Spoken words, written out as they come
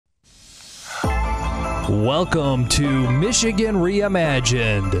Welcome to Michigan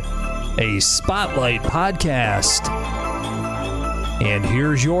Reimagined, a Spotlight podcast. And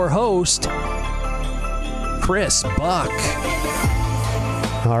here's your host, Chris Buck.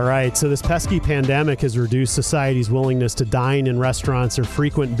 All right, so this pesky pandemic has reduced society's willingness to dine in restaurants or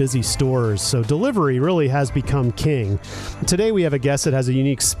frequent busy stores, so delivery really has become king. Today we have a guest that has a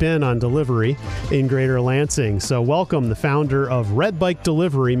unique spin on delivery in Greater Lansing. So welcome the founder of Red Bike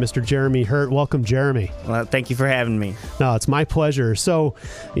Delivery, Mr. Jeremy Hurt. Welcome, Jeremy. Well, thank you for having me. No, it's my pleasure. So,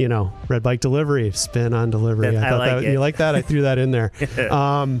 Red Bike Delivery, spin on delivery. I like it. You like that? I threw that in there.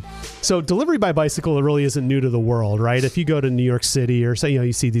 So delivery by bicycle really isn't new to the world, right? If you go to New York City or say,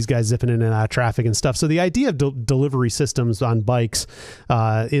 you see these guys zipping in and out of traffic and stuff. So the idea of delivery systems on bikes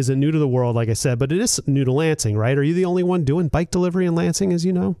isn't new to the world, like I said, but it is new to Lansing, right? Are you the only one doing bike delivery in Lansing, as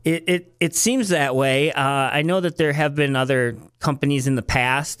you know? It seems that way. I know that there have been other companies in the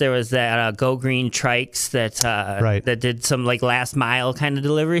past. There was that Go Green Trikes that did some like last mile kind of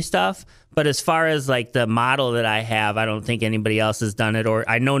delivery stuff. But as far as like the model that I have, I don't think anybody else has done it, or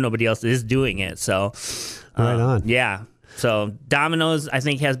I know nobody else is doing it. So, right on. Yeah. So Domino's, I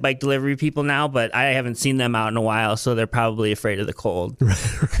think, has bike delivery people now, but I haven't seen them out in a while, so they're probably afraid of the cold.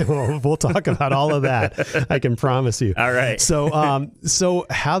 Well, we'll talk about all of that. I can promise you. All right. So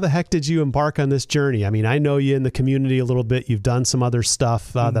how the heck did you embark on this journey? I mean, I know you in the community a little bit. You've done some other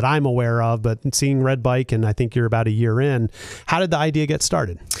stuff that I'm aware of, but seeing Red Bike, and I think you're about a year in. How did the idea get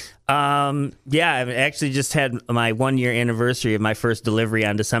started? Yeah, I actually just had my 1 year anniversary of my first delivery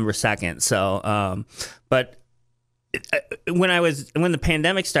on December 2nd. So, but when the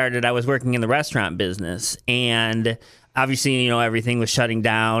pandemic started, I was working in the restaurant business, and obviously, everything was shutting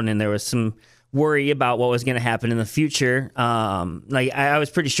down, and there was some worry about what was going to happen in the future. I was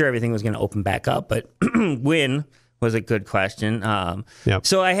pretty sure everything was going to open back up, but when was a good question. Yep.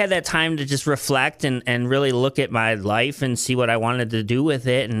 So I had that time to just reflect and really look at my life and see what I wanted to do with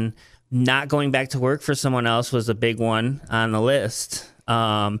it, and not going back to work for someone else was a big one on the list.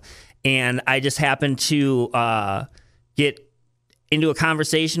 And I just happened to get into a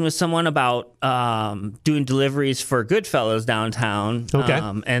conversation with someone about doing deliveries for Goodfellas downtown. Okay.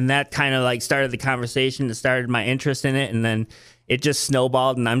 And that kind of like started the conversation. It started my interest in it, and then it just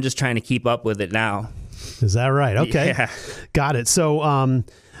snowballed, and I'm just trying to keep up with it now. Is that right? Okay. Yeah. Got it. So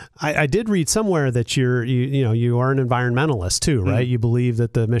I did read somewhere that you are an environmentalist too, right? You believe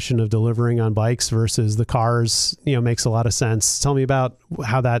that the mission of delivering on bikes versus the cars, makes a lot of sense. Tell me about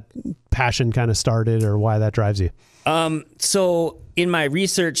how that passion kind of started, or why that drives you. So in my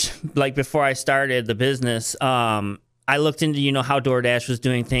research, like before I started the business, I looked into, how DoorDash was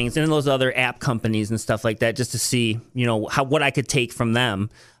doing things and those other app companies and stuff like that, just to see, what I could take from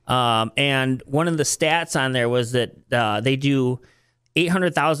them. And one of the stats on there was that they do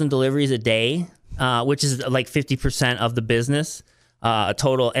 800,000 deliveries a day, which is like 50% of the business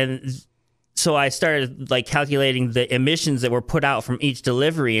total. And so I started like calculating the emissions that were put out from each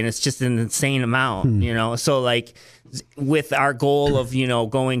delivery, and it's just an insane amount, So like with our goal of,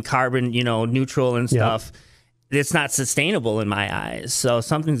 going carbon, neutral and stuff, it's not sustainable in my eyes. So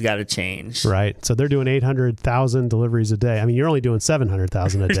something's got to change. Right. So they're doing 800,000 deliveries a day. I mean, you're only doing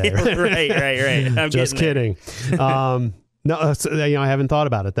 700,000 a day. Right? right. I'm just kidding. No, I haven't thought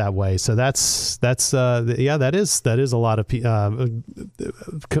about it that way. So that is a lot of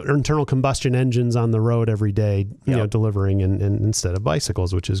internal combustion engines on the road every day, delivering and instead of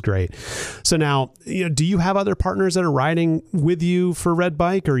bicycles, which is great. So now, do you have other partners that are riding with you for Red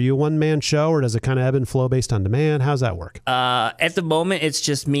Bike? Or are you a one-man show, or does it kind of ebb and flow based on demand? How's that work? At the moment, it's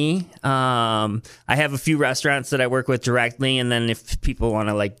just me. I have a few restaurants that I work with directly, and then if people want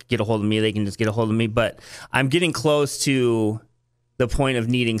to like get a hold of me, they can just get a hold of me. But I'm getting close to the point of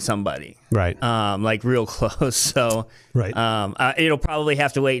needing somebody, right? Like real close. So, right. It'll probably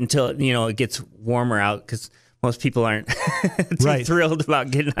have to wait until it gets warmer out, because most people aren't too thrilled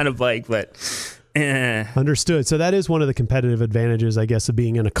about getting on a bike. But understood. So that is one of the competitive advantages, I guess, of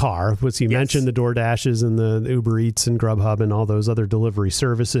being in a car. Which you mentioned the DoorDashes and the Uber Eats and Grubhub and all those other delivery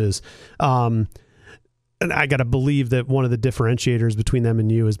services. And I got to believe that one of the differentiators between them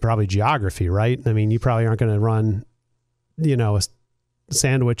and you is probably geography, right? I mean, you probably aren't going to run a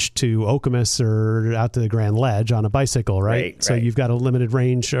sandwich to Okemos or out to the Grand Ledge on a bicycle, right? So you've got a limited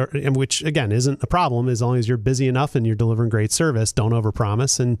range, which again isn't a problem as long as you're busy enough and you're delivering great service. Don't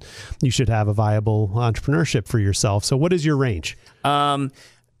overpromise, and you should have a viable entrepreneurship for yourself. So what is your range?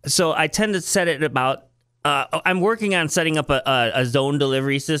 So I tend to set it about I'm working on setting up a zone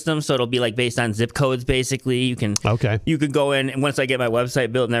delivery system, so it'll be like based on zip codes. Basically, you can go in, and once I get my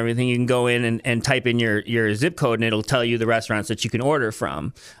website built and everything, you can go in and type in your zip code, and it'll tell you the restaurants that you can order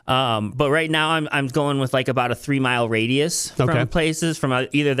from. But right now, I'm going with like about a 3-mile radius from places, from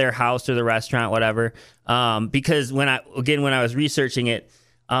either their house or the restaurant, whatever. Because when I was researching it,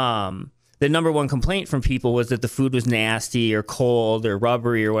 the number one complaint from people was that the food was nasty or cold or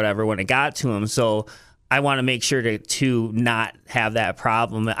rubbery or whatever when it got to them. So I want to make sure to not have that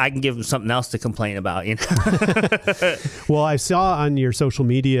problem. I can give them something else to complain about, you know. Well, I saw on your social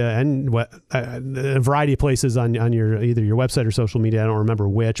media and a variety of places on your either your website or social media, I don't remember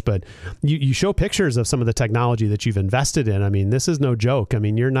which, but you show pictures of some of the technology that you've invested in. I mean, this is no joke. I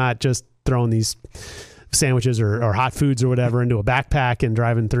mean, you're not just throwing these sandwiches or hot foods or whatever into a backpack and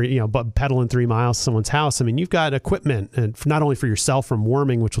driving pedaling 3 miles to someone's house. I mean, you've got equipment, and not only for yourself from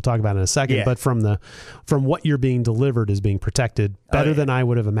warming, which we'll talk about in a second, but from what you're being delivered is being protected better than I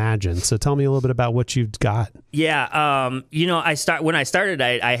would have imagined. So tell me a little bit about what you've got. Yeah. When I started,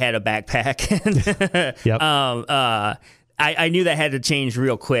 I had a backpack. Yep. I knew that had to change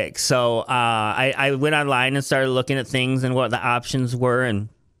real quick. So I went online and started looking at things and what the options were, and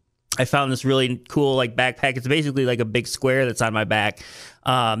I found this really cool like backpack. It's basically like a big square that's on my back,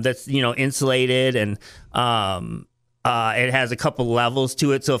 that's insulated, and it has a couple levels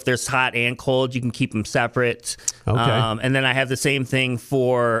to it. So if there's hot and cold, you can keep them separate. Okay. And then I have the same thing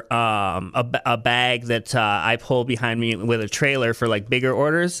for a bag that I pull behind me with a trailer for like bigger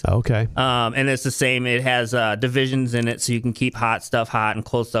orders. Okay. And it's the same. It has divisions in it, so you can keep hot stuff hot and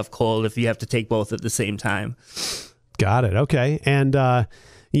cold stuff cold if you have to take both at the same time. Got it. Okay. And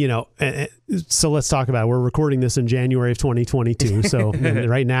so let's talk about it. We're recording this in January of 2022. So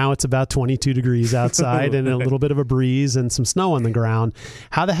right now it's about 22 degrees outside and a little bit of a breeze and some snow on the ground.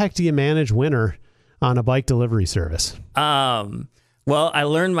 How the heck do you manage winter on a bike delivery service? Well, I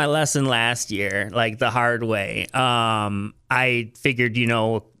learned my lesson last year, like the hard way. I figured,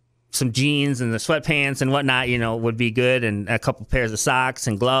 some jeans and the sweatpants and whatnot, would be good, and a couple pairs of socks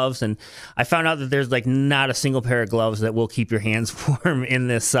and gloves. And I found out that there's like not a single pair of gloves that will keep your hands warm in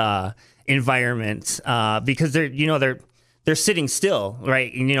this environment, because they're sitting still,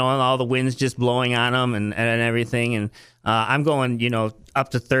 right? And all the wind's just blowing on them and everything. And I'm going,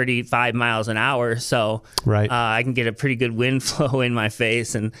 up to 35 miles an hour, so I can get a pretty good wind flow in my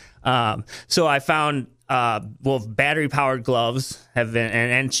face. And so I found. Battery-powered gloves have been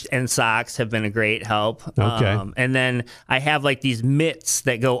and socks have been a great help. Okay. And then I have like these mitts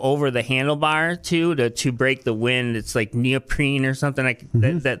that go over the handlebar to break the wind. It's like neoprene or something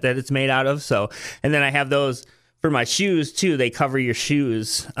that it's made out of. So, and then I have those for my shoes too. They cover your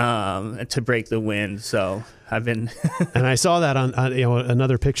shoes to break the wind. So I've been. And I saw that on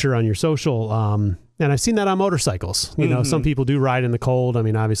another picture on your social. And I've seen that on motorcycles. Some people do ride in the cold. I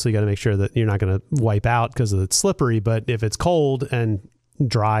mean, obviously you got to make sure that you're not going to wipe out because it's slippery. But if it's cold and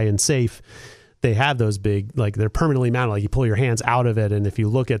dry and safe, they have those big, like they're permanently mounted. Like you pull your hands out of it, and if you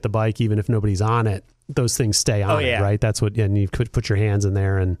look at the bike, even if nobody's on it, those things stay on it, right? That's what, and you could put your hands in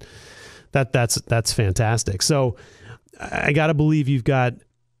there, and that's fantastic. So I got to believe you've got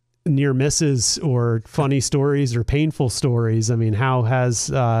near misses or funny stories or painful stories. I mean, how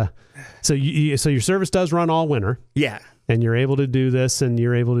has so your service does run all winter? Yeah. And you're able to do this,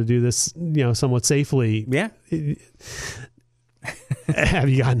 somewhat safely. Yeah. Have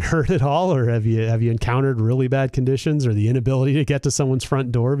you gotten hurt at all, or have you encountered really bad conditions or the inability to get to someone's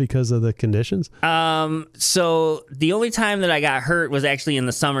front door because of the conditions? So the only time that I got hurt was actually in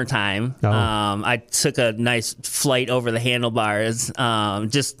the summertime. I took a nice flight over the handlebars.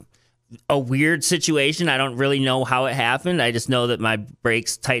 Just a weird situation. I don't really know how it happened. I just know that my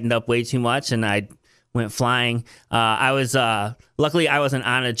brakes tightened up way too much and I went flying. I was luckily I wasn't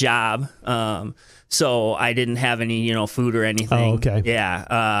on a job, so I didn't have any food or anything. Oh, okay.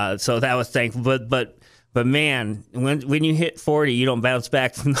 Yeah. So that was thankful. But man, when you hit 40, you don't bounce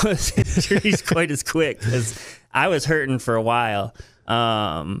back from those injuries quite as quick, because I was hurting for a while.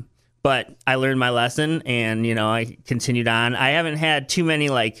 But I learned my lesson, and I continued on. I haven't had too many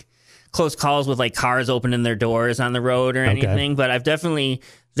close calls with cars opening their doors on the road or anything, but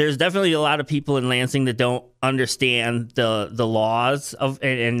there's definitely a lot of people in Lansing that don't understand the laws of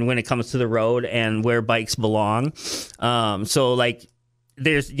and when it comes to the road and where bikes belong. So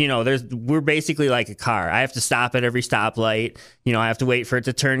we're basically like a car. I have to stop at every stoplight. I have to wait for it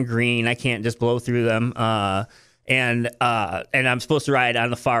to turn green. I can't just blow through them. And I'm supposed to ride on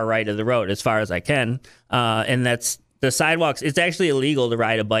the far right of the road as far as I can. And that's the sidewalks. It's actually illegal to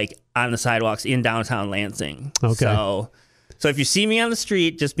ride a bike on the sidewalks in downtown Lansing. Okay. So if you see me on the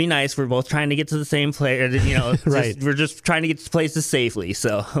street, just be nice. We're both trying to get to the same place. Right. We're just trying to get to places safely.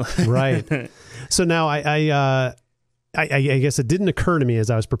 So right. So now I guess it didn't occur to me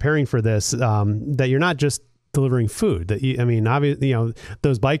as I was preparing for this that you're not just delivering food. That obviously,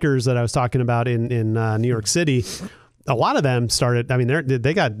 those bikers that I was talking about in New York City, a lot of them started. I mean,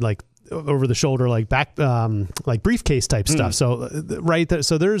 they got like over the shoulder, like back, like briefcase type stuff. So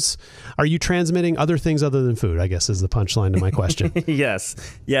are you transmitting other things other than food? I guess is the punchline to my question. Yes.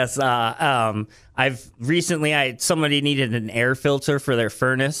 I've recently, somebody needed an air filter for their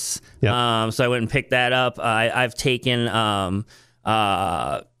furnace. Yep. So I went and picked that up. I've taken,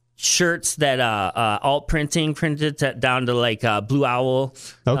 shirts that alt printed down to like Blue Owl.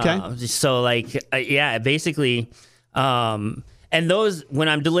 Okay. So like basically, and those, when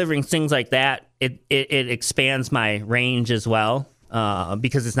I'm delivering things like that, it expands my range as well,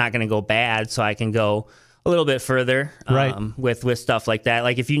 because it's not going to go bad, so I can go a little bit further with stuff like that.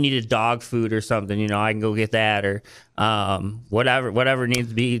 Like if you needed dog food or something, I can go get that, or whatever needs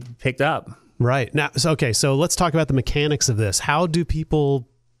to be picked up. Right. Now, so let's talk about the mechanics of this. How do people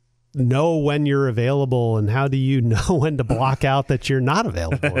know when you're available, and how do you know when to block out that you're not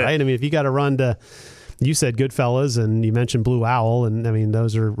available, right? I mean, if you got to run to, you said Goodfellas and you mentioned Blue Owl, and I mean,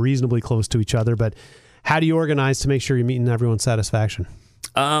 those are reasonably close to each other, but how do you organize to make sure you're meeting everyone's satisfaction?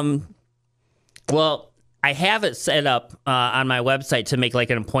 Well, I have it set up on my website to make like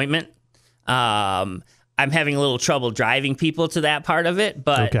an appointment. I'm having a little trouble driving people to that part of it,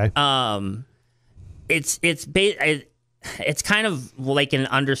 but it's kind of like an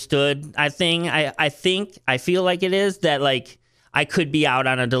understood thing. I feel like it is that, like, I could be out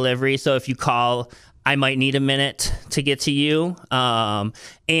on a delivery, so if you call, I might need a minute to get to you.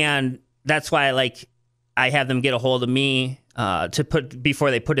 And that's why I have them get a hold of me to put before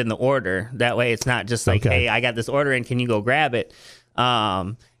they put in the order. That way it's not just like, hey, I got this order in, can you go grab it?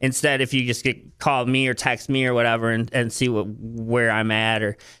 Instead, if you just call me or text me or whatever and see where I'm at,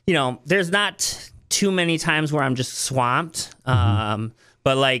 or, there's not too many times where I'm just swamped.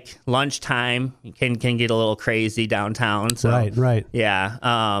 But like lunchtime can get a little crazy downtown. So, right.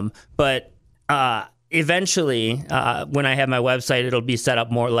 Yeah. But eventually, when I have my website, it'll be set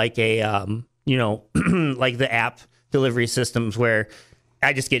up more like a, like the app delivery systems, where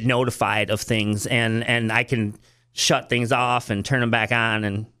I just get notified of things and I can shut things off and turn them back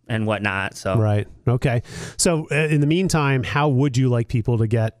on and whatnot. So, right. Okay. So in the meantime, how would you like people to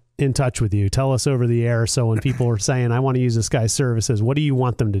get in touch with you? Tell us over the air. So when people are saying, I want to use this guy's services, what do you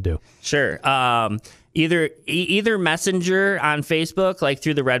want them to do? Sure. Either Messenger on Facebook, like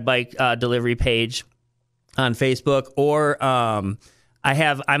through the Red Bike delivery page on Facebook, or I'm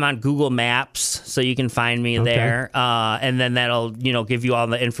on Google Maps, so you can find me there. And then that'll, give you all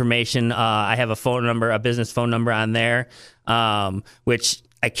the information. I have a business phone number on there, which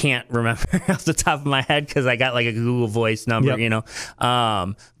I can't remember off the top of my head because I got like a Google Voice number,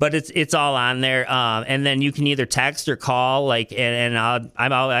 but it's all on there. And then you can either text or call, and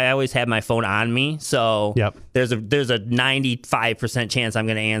I always have my phone on me, so there's a 95% chance I'm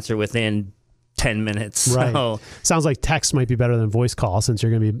going to answer within 10 minutes. Right. So, sounds like text might be better than voice call, since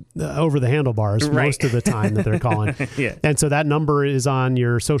you're going to be over the handlebars most of the time that they're calling. Yeah. And so that number is on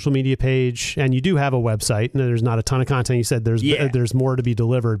your social media page, and you do have a website, and there's not a ton of content. You said there's more to be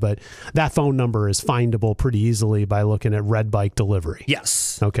delivered, but that phone number is findable pretty easily by looking at Red Bike Delivery.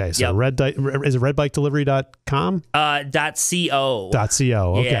 Yes. Okay. So is it redbikeDelivery.com? .co.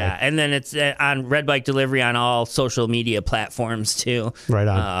 Okay. Yeah. And then it's on Red Bike Delivery on all social media platforms too. Right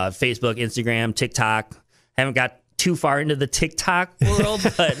on. Facebook, Instagram, TikTok. Haven't got too far into the TikTok world,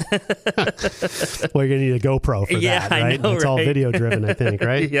 but well, you're gonna need a GoPro for that, right? I know, it's all video driven, I think,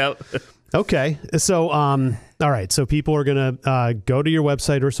 right? Yep. Okay. So, all right. So people are gonna go to your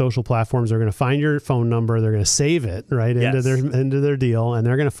website or social platforms. They're gonna find your phone number. They're gonna save it into their deal, and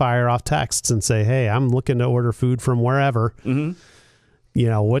they're gonna fire off texts and say, "Hey, I'm looking to order food from wherever." Mm-hmm.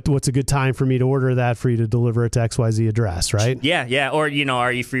 What's a good time for me to order that for you to deliver it to XYZ address, right? Yeah. Or,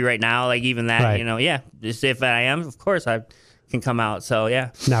 are you free right now? Like even that, right. Just if I am, of course I can come out. So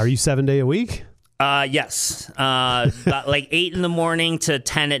yeah. Now, are you 7 day a week? Yes. Like 8 in the morning to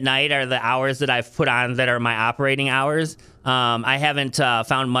 10 at night are the hours that I've put on that are my operating hours. I haven't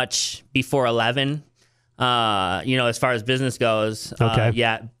found much before 11, as far as business goes. Okay.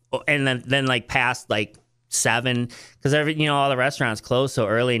 Yeah. And then like past like 7, because all the restaurants close so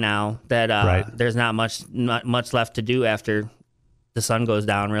early now that there's not much left to do after the sun goes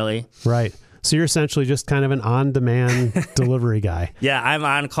down, really. Right. So you're essentially just kind of an on-demand delivery guy. Yeah, I'm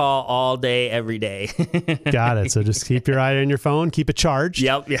on call all day, every day. Got it. So just keep your eye on your phone, keep it charged.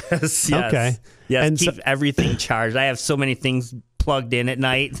 Yep. Yes. Okay. Yes. And keep everything charged. I have so many things plugged in at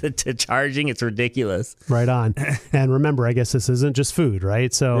night to charging. It's ridiculous. Right on. And remember, I guess this isn't just food,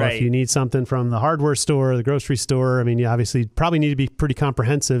 right? So if you need something from the hardware store, the grocery store, I mean, you obviously probably need to be pretty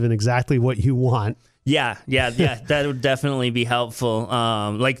comprehensive in exactly what you want. Yeah. That would definitely be helpful.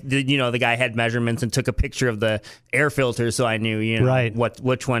 The guy had measurements and took a picture of the air filter, so I knew,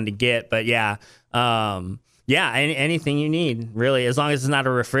 which one to get. But anything you need, really, as long as it's not a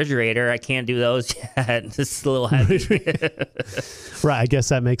refrigerator. I can't do those yet. It's a little heavy. Right, I guess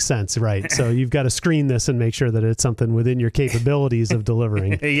that makes sense, right? So you've got to screen this and make sure that it's something within your capabilities of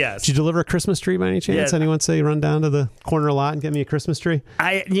delivering. Yes. Did you deliver a Christmas tree by any chance? Anyone say run down to the corner lot and get me a Christmas tree?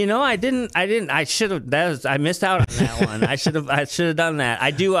 I didn't. I should have. I missed out on that one. I should have done that.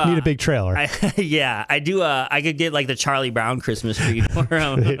 I do. Need a big trailer. I do. I could get like the Charlie Brown Christmas tree for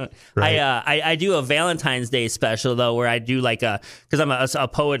him. Right. I do a Valentine's Day special though, where I do because I'm a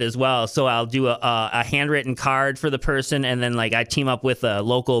poet as well, so I'll do a handwritten card for the person, and then I team up with a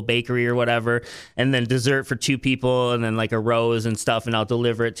local bakery or whatever, and then dessert for 2 people, and then a rose and stuff, and I'll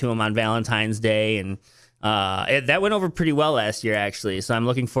deliver it to them on Valentine's Day. And that went over pretty well last year, actually. So I'm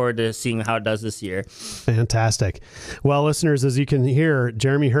looking forward to seeing how it does this year. Fantastic. Well, listeners, as you can hear,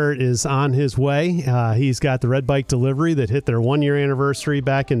 Jeremy Hurt is on his way. He's got the Red Bike Delivery that hit their 1-year anniversary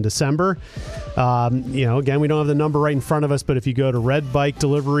back in December. Again, we don't have the number right in front of us, but if you go to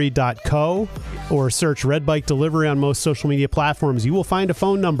redbikeDelivery.co or search Red Bike Delivery on most social media platforms, you will find a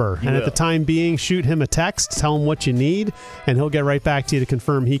phone number. At the time being, shoot him a text, tell him what you need, and he'll get right back to you to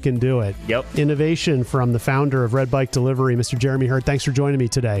confirm he can do it. Yep. Innovation from the founder of Red Bike Delivery, Mr. Jeremy Hurt. Thanks for joining me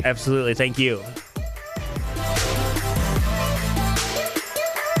today. Absolutely. Thank you.